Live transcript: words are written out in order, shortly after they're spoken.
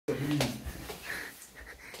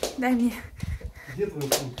Дай мне. Где твой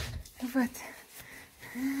путь? Вот.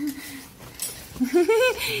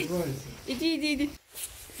 Иди.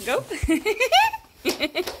 Go.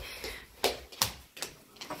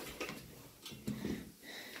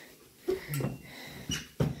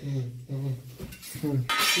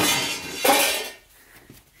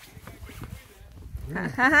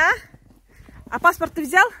 Ага. А паспорт ты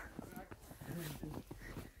взял?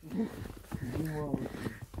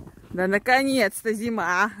 Да наконец-то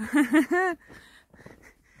зима.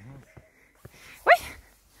 Ой.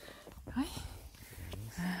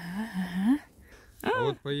 А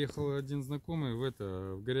вот поехал один знакомый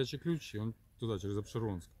в Горячий Ключ, и он туда, через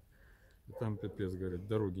Апшеронск. И там пипец, говорят,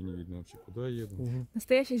 дороги не видно вообще, куда еду.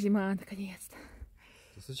 Настоящая зима, наконец-то.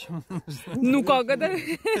 Зачем? Ну как это?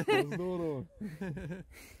 Здорово.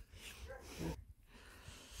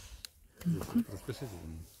 Распишите.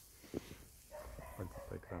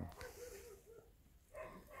 По экрану.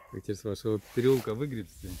 Как теперь с вашего переулка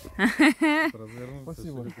выгребсти.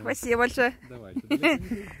 Спасибо. Спасибо большое. Давай.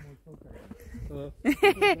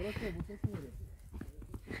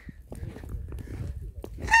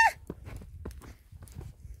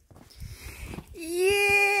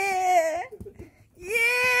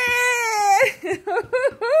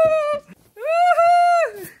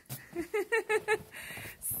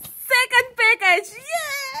 Second package!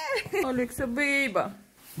 Yeah! Alexa, baby.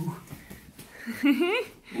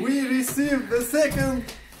 We received the second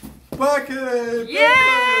packet!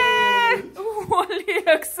 Yeah!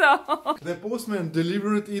 Alexa! The postman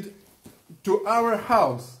delivered it to our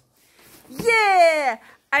house. Yeah!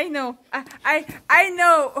 I know. I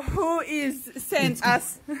know who is sent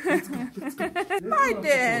us. My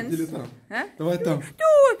dance. Или там? А? Давай там.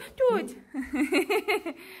 Тут.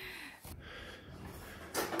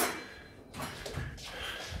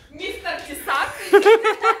 Мистер Тесак.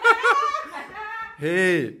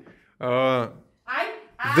 Hey,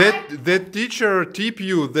 that teacher tip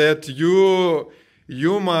you that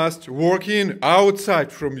you must work in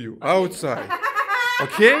outside from you. Outside.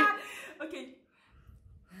 Okay? Okay.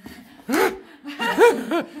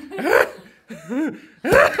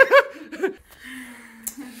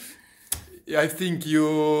 I think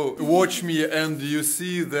you watch me and you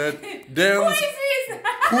see that dance.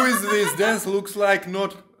 Who is this? Dance looks like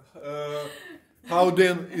not how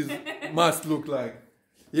dance must look like.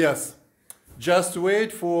 Yes. Just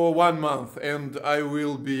wait for 1 month and I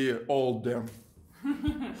will be old then.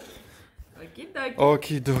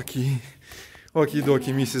 Okie dokie. Okie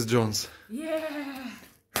dokie, Mrs. Jones. Yeah.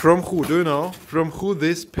 From who? Do you know? From who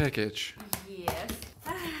this package? Yes.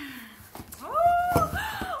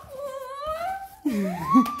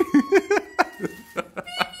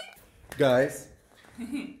 Guys,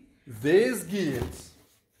 this gifts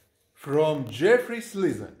from Jeffrey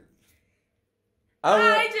Slizak.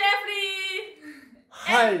 Hi, Jeffrey.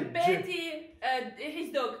 Hi, And Betty,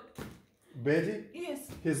 his dog. Betty? Yes.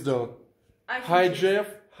 His dog. I Hi, think- Jeff.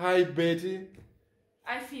 Hi, Betty.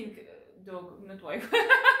 I think dog, not wife.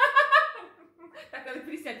 Так, надо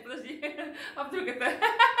пересядь, подожди. А вдруг это...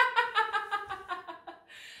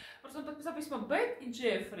 Просто он подписал письмо Бет и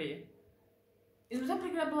Джеффри. И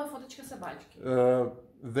там была фоточка собачки.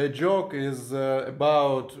 The joke is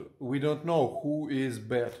about we don't know who is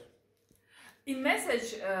bad. In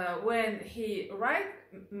message, when he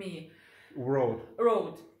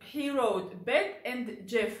wrote, he wrote Beth and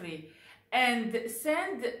Jeffrey and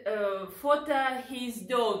send photo his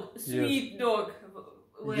dog, sweet dog.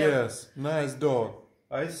 Well, Yes, nice dog.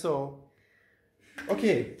 I saw.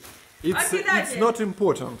 Okay, it's Okey-dokey. not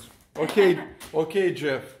important. Okay, okay,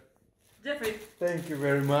 Jeff. Jeffrey, Thank you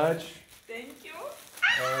very much. thank you.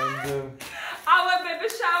 And Our baby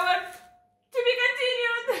shower to be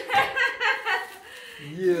continued.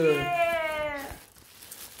 yeah. Yeah.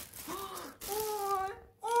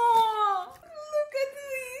 Oh, look at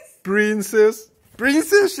this. Princess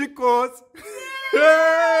Shikos.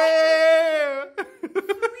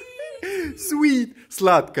 Sweet,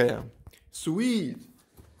 сладкая. Sweet.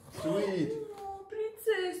 Oh,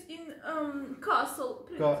 princess in castle.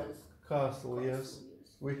 Princess. Castle, yes.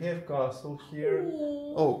 We have castle here.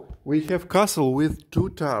 Oh, we have castle with 2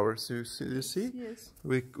 towers. You see? Yes.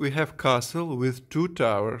 We have castle with 2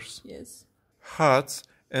 towers, Yes. huts,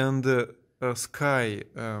 and sky.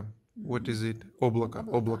 What is it? Облако.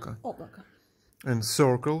 Облако. And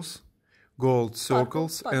circles, gold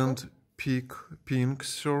circles, Sparkle. and pink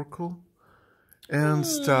circle, and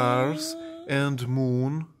stars and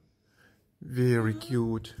moon. Very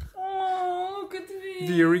cute. Oh, look at this.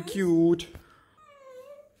 Very cute.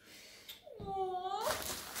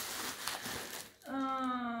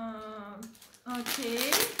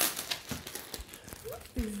 Okay.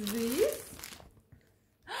 is this?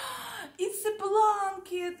 It's a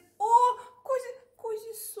blanket. Oh,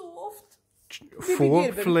 cozy soft. Four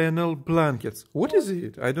Baby flannel blankets. What is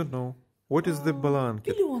it? I don't know. What is the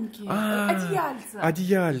blanket? Пеленки. А, Одеяльца.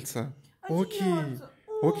 Одеяльца. Окей. Одеяльца.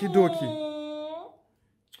 Оки-доки. Oh,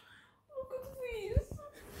 look at this.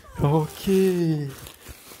 Окей.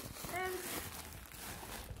 And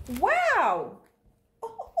wow.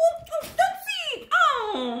 Oh, don't see it.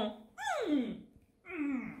 Oh.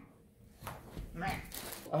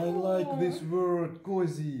 I like this word,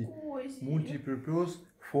 cozy. Cozy. Multi-purpose,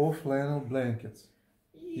 4 flannel blankets.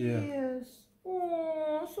 Yeah. Yes.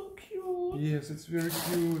 Oh, so cute. Yes, it's very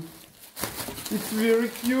cute. It's very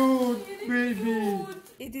cute, Very baby. cute.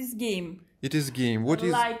 It is game. It is game. What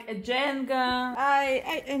is? Like a Jenga.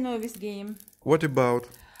 I know this game. What about?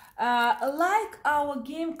 Like our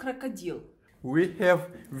game Crocodile. We have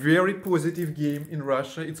very positive game in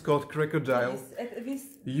Russia. It's called Crocodile. This.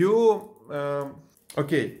 You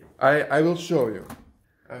okay? I will show you.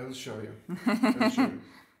 I will show you. I will show you.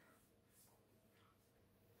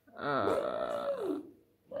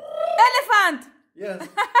 Elephant. Yes,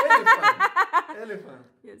 elephant. Elephant.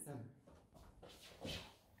 Yes.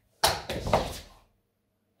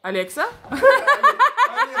 Alexa. Alexa.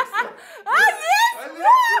 Ah yes.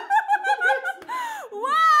 Alexa.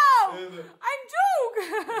 Wow. And, I'm joke.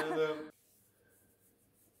 and,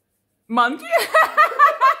 Monkey.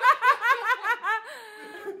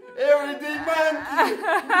 everyday monkey.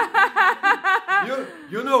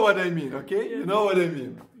 You know what I mean, okay? You know what I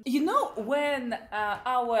mean. You know, when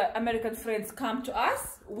our American friends come to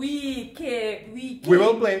us, we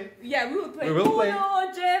will play. Yeah, we will play. We will play.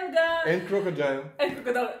 Uno, Jenga, And Crocodile. and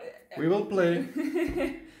Crocodile. We will play.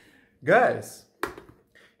 Guys,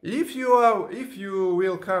 if you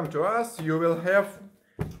will come to us, you will have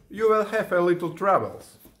a little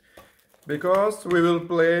troubles. Because we will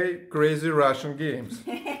play crazy Russian games.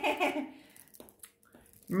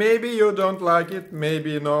 Maybe you don't like it,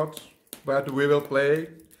 maybe not, but we will play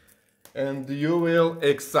and you will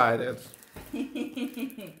excited.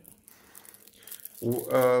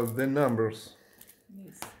 The numbers.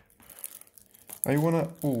 Yes. I wanna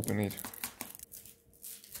open it.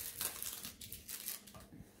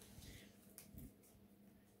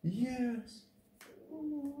 Yes.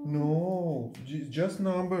 No, just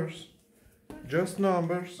numbers. Just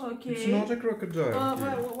numbers. Okay. It's not a crocodile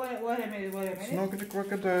game. Wait a minute. It's not a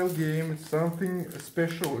crocodile game. It's something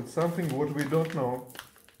special. It's something what we don't know.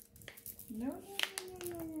 No.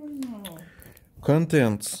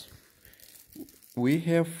 Contents. We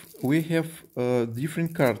have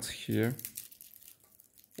different cards here.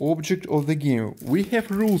 Object of the game. We have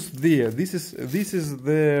rules there. This is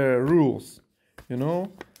the rules. You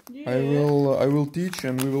know. Yeah. I will teach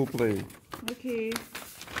and we will play. Okay.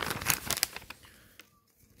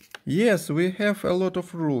 Yes, we have a lot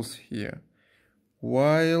of rules here.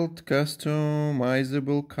 Wild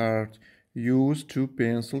customizable card. Use 2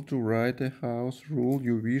 pencils to write a house rule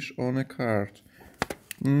you wish on a card.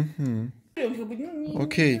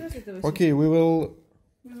 Okay. Okay, we will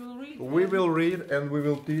read and we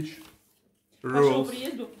will teach rules.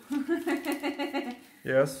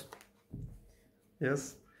 Yes.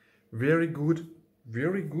 Yes. Very good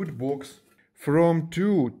box. From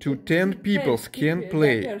 2 to 10 people can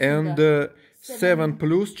play, and 7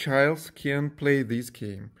 plus childs can play this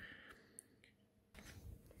game.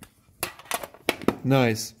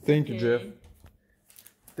 Nice. Thank you, Jeff.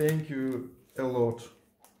 Thank you a lot.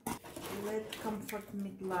 Let comfort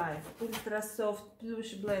midlife. Ultra soft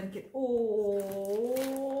plush blanket.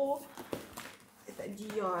 Oh, это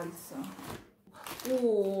одеяльце.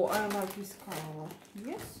 Oh, I like this color.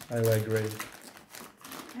 Yes? I like gray.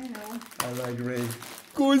 I know. I like gray.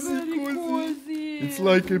 Cozy. Cozy. It's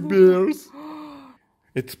like a bear's.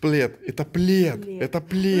 It's plaid. Это плед. Это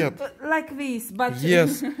плед. Like this, but...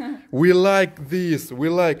 Yes. We like this. We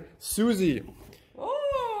like Susie.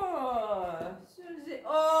 Oh, Susie,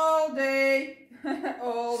 all day.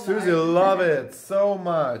 All Susie night. loves it so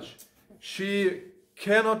much. She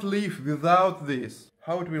cannot live without this.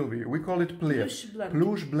 How it will be? We call it plaid.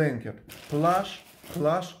 Plush blanket. Plush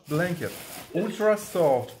blanket. Ultra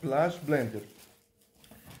soft plush blanket.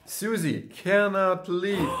 Susie cannot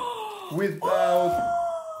live without...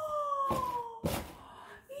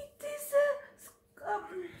 It is a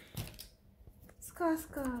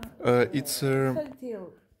сказка. It's Fairy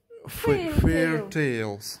tale. fair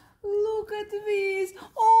tales. Look at this.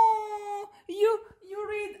 Oh, you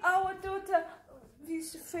read our daughter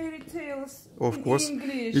these fairy tales Of in course,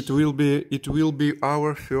 English. it will be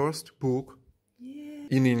our first book Yeah.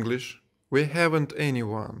 in English. We haven't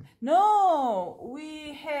anyone. No,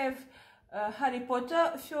 we have Harry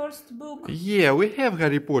Potter first book. Yeah, we have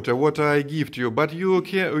Harry Potter, what I give to you, but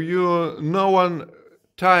no one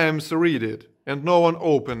times read it and no one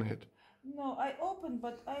open it. No, I open,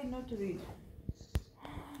 but I not read.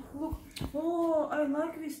 Look, oh, I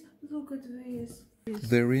like this. Look at this.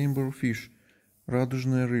 The Rainbow Fish,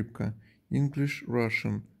 Радужная рыбка, English,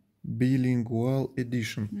 Russian, bilingual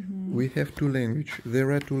edition. We have two languages.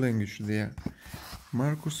 There are two languages there.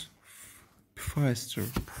 Marcus Pfister.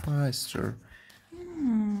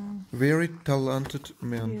 Very talented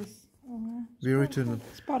man. Yes. Very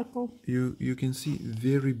talented. Sparkle. You can see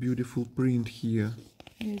very beautiful print here.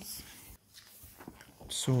 Yes.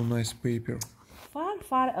 So nice paper. Far,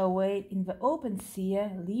 far away in the open sea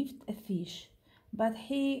lived a fish. But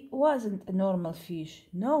he wasn't a normal fish.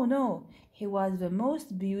 No, no. He was the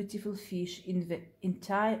most beautiful fish in the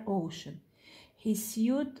entire ocean. His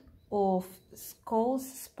suit of skulls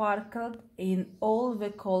sparkled in all the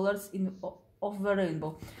colors of the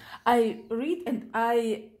rainbow. I read and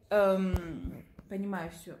I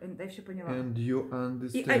понимаю все, and I все поняла. And you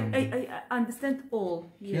understand. I understand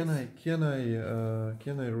all. Yes. Can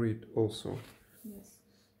I read also? Yes.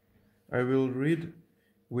 I will read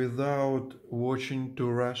without watching to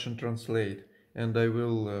Russian translate, and I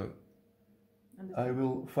will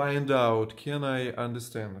find out. Can I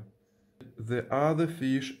understand? The other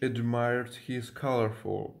fish admired his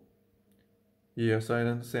colorful. Yes, I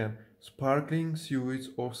understand. Sparkling suits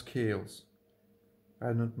of scales.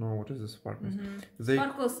 I don't know what is the sparkling.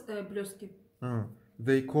 Sparkles, блестки.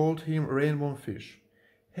 They called him Rainbow Fish.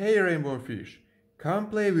 Hey, Rainbow Fish, come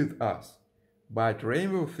play with us. But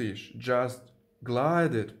Rainbow Fish just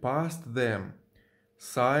glided past them,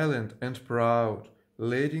 silent and proud,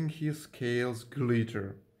 letting his scales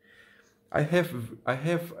glitter. I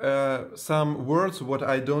have some words what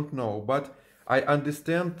I don't know, but I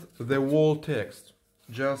understand the whole text.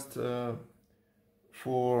 Just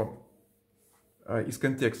for is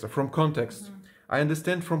context, from context. I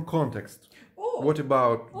understand from context. Oh. What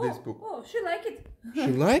about this book? Oh, she like it. She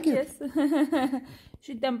like it? Yes.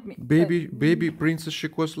 She dumped me. Baby Princess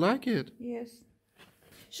Shikos like it? Yes.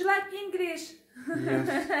 She like English. Yes.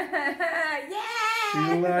 Yeah.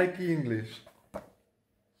 She like English.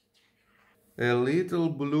 A little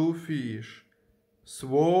blue fish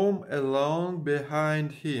swam along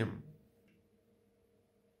behind him.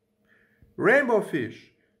 Rainbow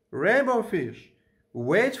Fish,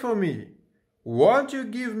 wait for me. Won't you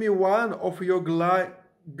give me one of your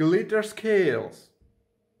glitter scales?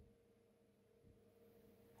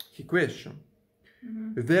 He questioned.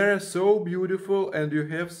 They are so beautiful and you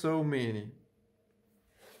have so many.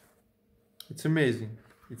 It's amazing.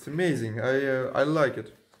 It's amazing. I like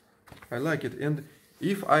it. I like it. And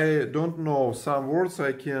if I don't know some words,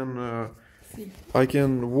 I can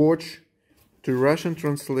watch to Russian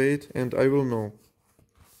translate and I will know.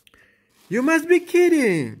 You must be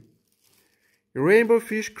kidding! Rainbow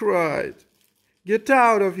Fish cried. Get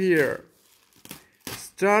out of here!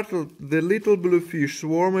 Startled, the little blue fish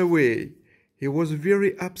swam away. He was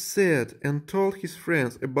very upset and told his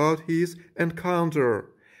friends about his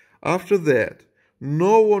encounter. After that,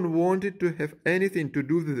 no one wanted to have anything to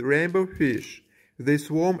do with the Rainbow Fish. They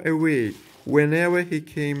swam away whenever he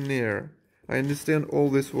came near. I understand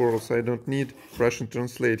all these words. I don't need Russian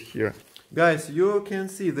translate here. Guys, you can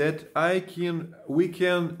see that we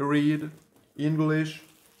can read English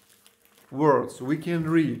words. We can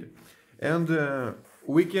read. And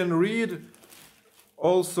we can read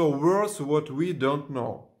also words what we don't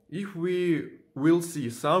know. If we will see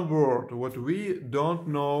some word what we don't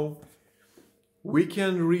know, we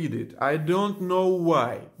can read it. I don't know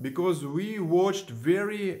why. Because we watched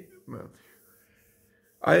very...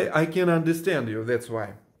 I can understand you, that's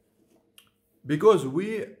why. Because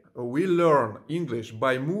we learn English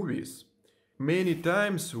by movies. Many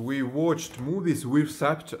times we watched movies with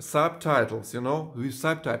subtitles, you know, with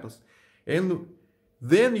subtitles. And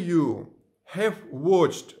then you have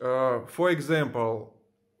watched, for example,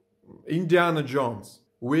 Indiana Jones.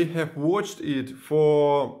 We have watched it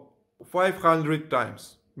for 500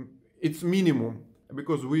 times. It's minimum,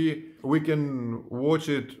 because we can watch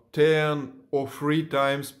it 10 or 3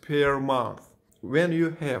 times per month. When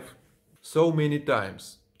you have so many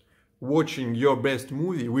times watching your best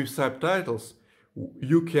movie with subtitles,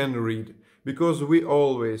 you can read. Because we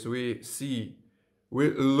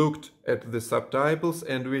looked at the subtitles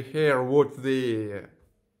and we hear what they're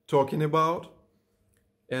talking about.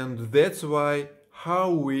 And that's why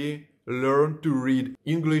how we learn to read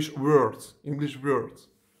English words.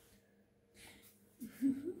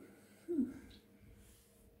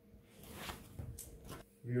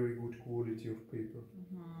 Very good quality of paper.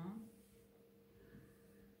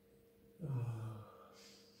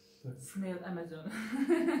 Smell Amazon.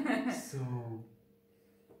 So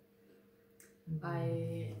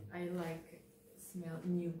I like smell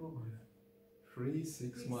new book. 3,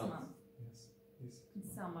 6 6 months. months. Yes. Yes.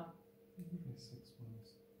 It's summer. 6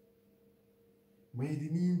 months. Made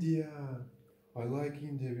in India. I like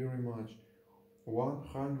India very much.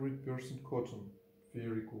 100% cotton.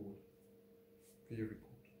 Very good. Very good.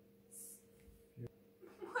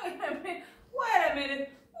 Wait a minute. Wait a minute.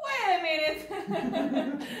 Wait a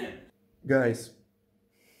minute. Guys,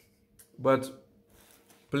 but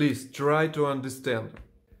please try to understand.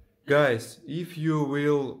 Guys, if you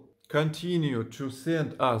will continue to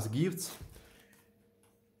send us gifts,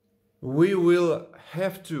 we will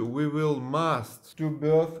must to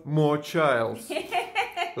birth more child.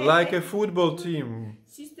 Like a football team.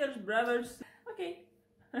 Sisters, brothers. Okay.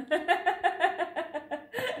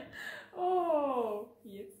 О,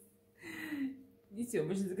 yes. Не все,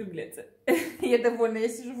 можно закругляться. Я довольна, я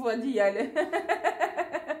сижу в одеяле.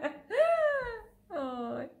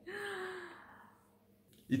 Ой.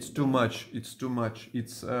 It's too much. It's too much.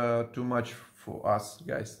 It's too much for us,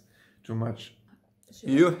 guys. Too much.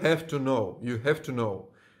 You have to know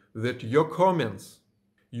that your comments,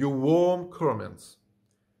 your warm comments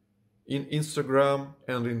in Instagram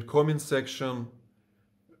and in comment section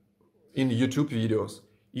in YouTube videos,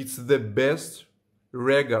 it's the best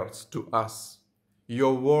regards to us.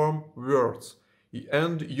 Your warm words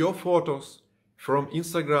and your photos from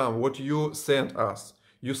Instagram, what you send us.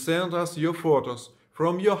 You send us your photos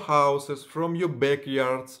from your houses, from your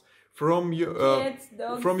backyards, from your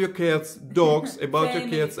cats, dogs, about your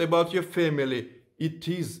cats, about your family. It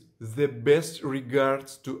is the best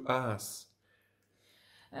regards to us.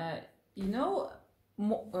 You know,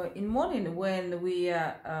 in morning when we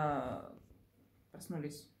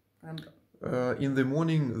проснулись, in the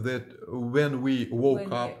morning that when we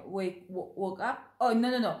woke up. Woke up. Oh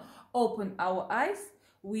no. Open our eyes.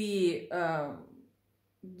 We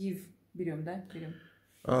берем, да? Берем.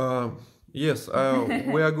 Yes,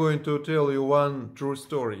 we are going to tell you one true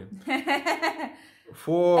story.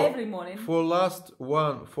 Every morning. For last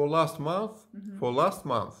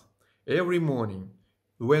month, every morning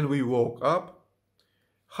when we woke up,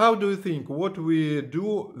 how do you think what we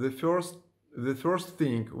do the first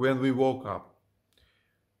thing when we woke up?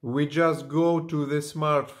 We just go to the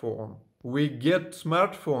smartphone. We get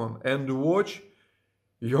smartphone and watch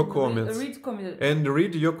your comments.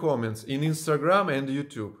 Read your comments in Instagram and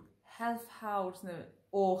YouTube. Half hours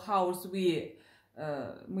or hours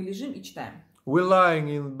мы лежим и читаем. We're lying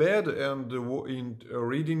in bed and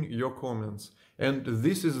reading your comments. And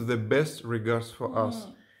this is the best regards for us.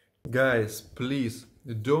 Guys, please,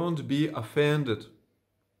 don't be offended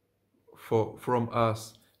from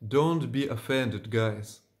us. Don't be offended,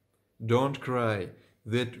 guys. Don't cry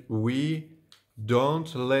that we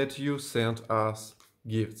don't let you send us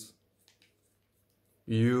gifts.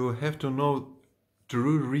 You have to know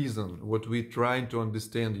true reason what we're trying to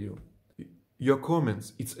understand you. Your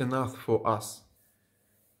comments, it's enough for us.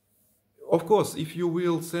 Of course, if you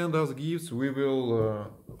will send us gifts, we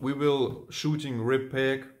will shooting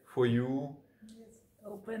repack for you. Yes,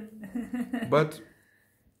 open. But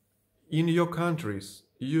in your countries,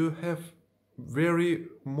 you have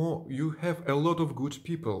a lot of good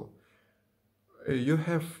people. You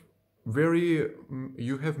have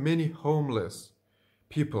many homeless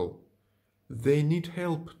people. They need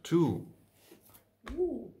help too.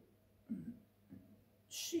 Ooh.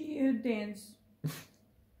 She dance.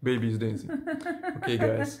 Baby is dancing. Okay,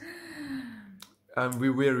 guys. And we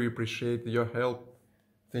very appreciate your help.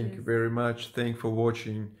 Thank you very much. Thanks for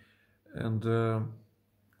watching. And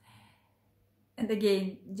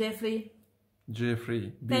again, Jeffrey.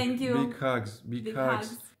 Thank you. Big hugs. Big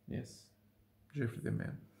hugs. Yes. Jeffrey the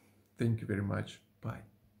man. Thank you very much. Bye.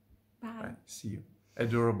 Bye. See you.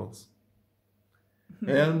 Adorables.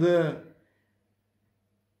 And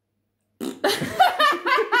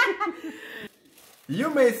you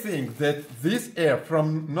may think that this air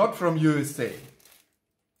not from USA,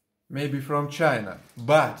 maybe from China,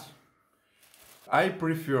 but I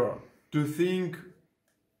prefer to think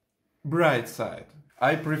bright side.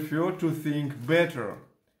 I prefer to think better.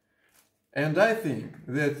 And I think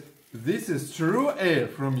that this is true air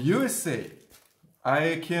from USA.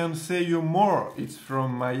 I can say you more. It's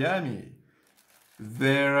from Miami.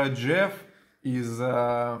 There Jeff is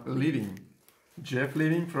living. Jeff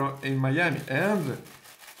living in Miami. And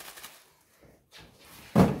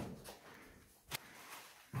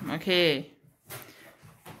okay.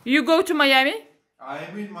 You go to Miami?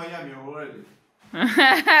 I'm in Miami already.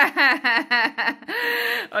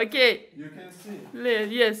 Okay. You can see.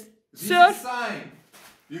 Yes. This is sign.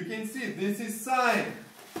 You can see. This is sign.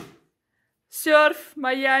 Surf,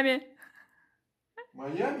 Miami.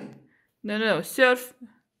 Miami? No, surf.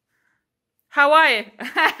 Hawaii.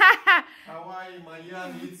 Hawaii,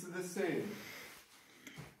 Miami, it's the same.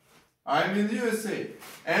 I'm in USA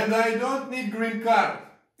and I don't need green card.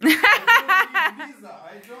 I don't need visa.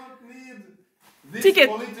 I don't need this Ticket.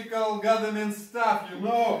 political government stuff, you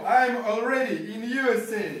know. I'm already in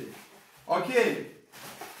USA. Okay.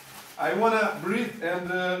 I wanna breathe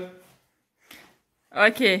and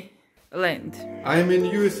Okay, land. I'm in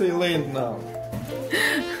USA land now.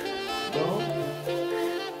 No?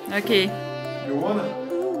 Okay. You wanna?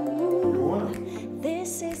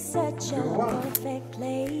 This is such a You wanna? perfect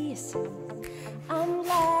place. I'm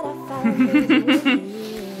glad I found it with you.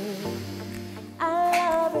 I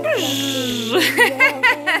love reflecting your face.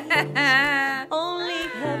 Only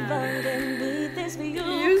heaven can beat this view.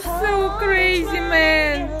 You're so crazy,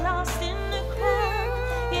 man. Get lost in the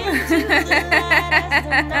crowd, into the light as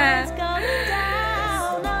the night's coming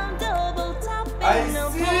down. I'm double tapping. I I'm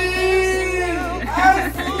see! focusing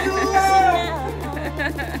now.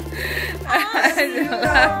 I feel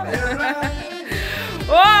love!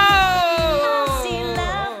 Whoa! See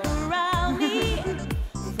love around me,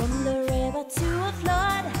 from the river to a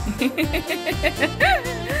flood.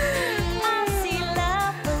 I see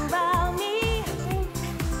love around me.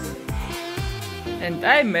 And I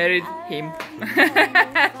married him.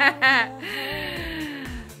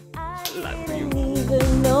 I didn't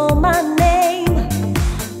even know my name.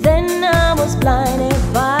 Then I was blind